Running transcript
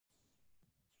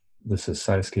This is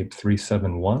Cytoscape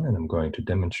 371, and I'm going to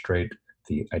demonstrate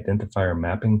the identifier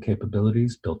mapping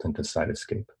capabilities built into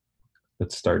Cytoscape.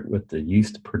 Let's start with the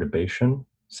yeast perturbation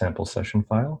sample session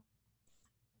file.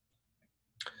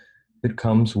 It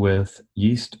comes with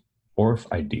yeast ORF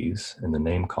IDs in the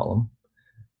name column.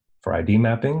 For ID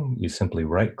mapping, you simply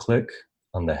right-click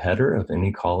on the header of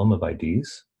any column of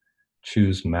IDs,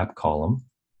 choose Map Column,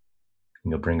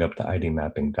 and you'll bring up the ID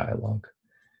mapping dialog.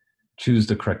 Choose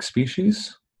the correct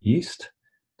species, yeast,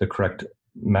 the correct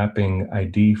mapping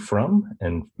ID from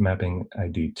and mapping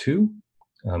ID to.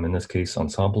 In this case,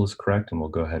 ensemble is correct, and we'll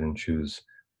go ahead and choose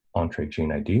Entree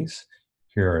gene IDs.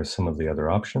 Here are some of the other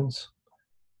options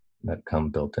that come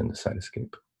built into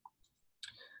Cytoscape.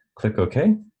 Click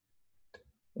OK,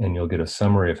 and you'll get a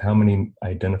summary of how many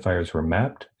identifiers were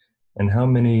mapped and how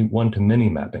many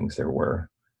one-to-many mappings there were,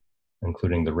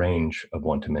 including the range of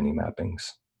one-to-many mappings.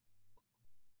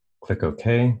 Click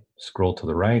OK, scroll to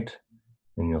the right,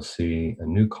 and you'll see a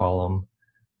new column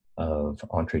of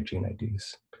Entree gene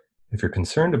IDs. If you're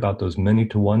concerned about those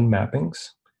many-to-one mappings,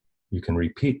 you can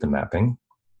repeat the mapping,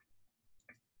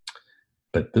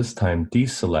 but this time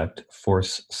deselect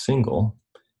force single,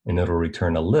 and it'll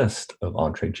return a list of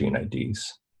Entree gene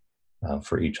IDs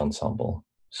for each ensemble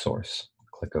source.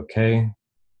 Click OK,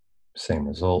 same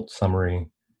result, summary,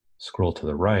 scroll to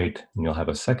the right, and you'll have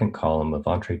a second column of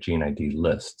Entree gene ID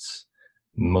lists.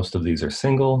 Most of these are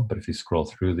single, but if you scroll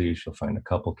through these, you'll find a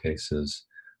couple cases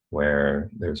where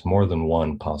there's more than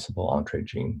one possible Entree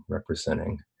gene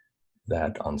representing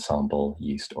that ensemble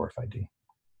yeast ORF ID.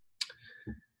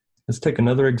 Let's take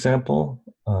another example.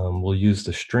 We'll use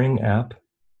the string app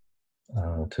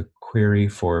to query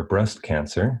for breast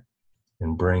cancer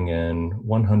and bring in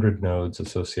 100 nodes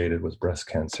associated with breast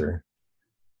cancer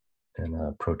in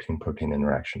a protein-protein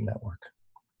interaction network.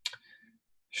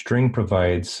 String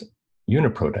provides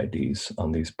uniprot IDs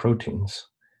on these proteins.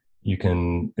 You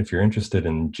can, if you're interested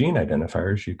in gene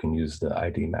identifiers, you can use the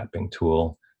ID mapping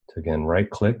tool to, again,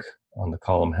 right-click on the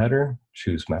column header,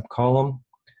 choose Map Column,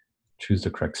 choose the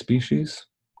correct species.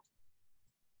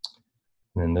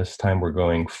 And then this time we're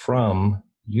going from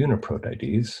uniprot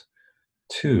IDs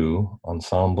to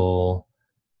ensemble,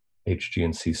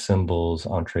 HGNC symbols,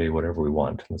 Entree, whatever we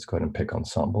want. Let's go ahead and pick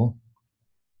ensemble.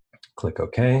 Click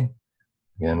OK.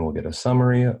 Again, we'll get a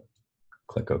summary.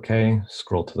 Click OK,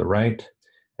 scroll to the right,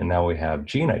 and now we have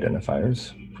gene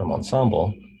identifiers from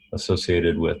ensemble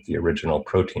associated with the original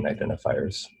protein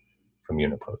identifiers from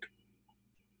uniprot.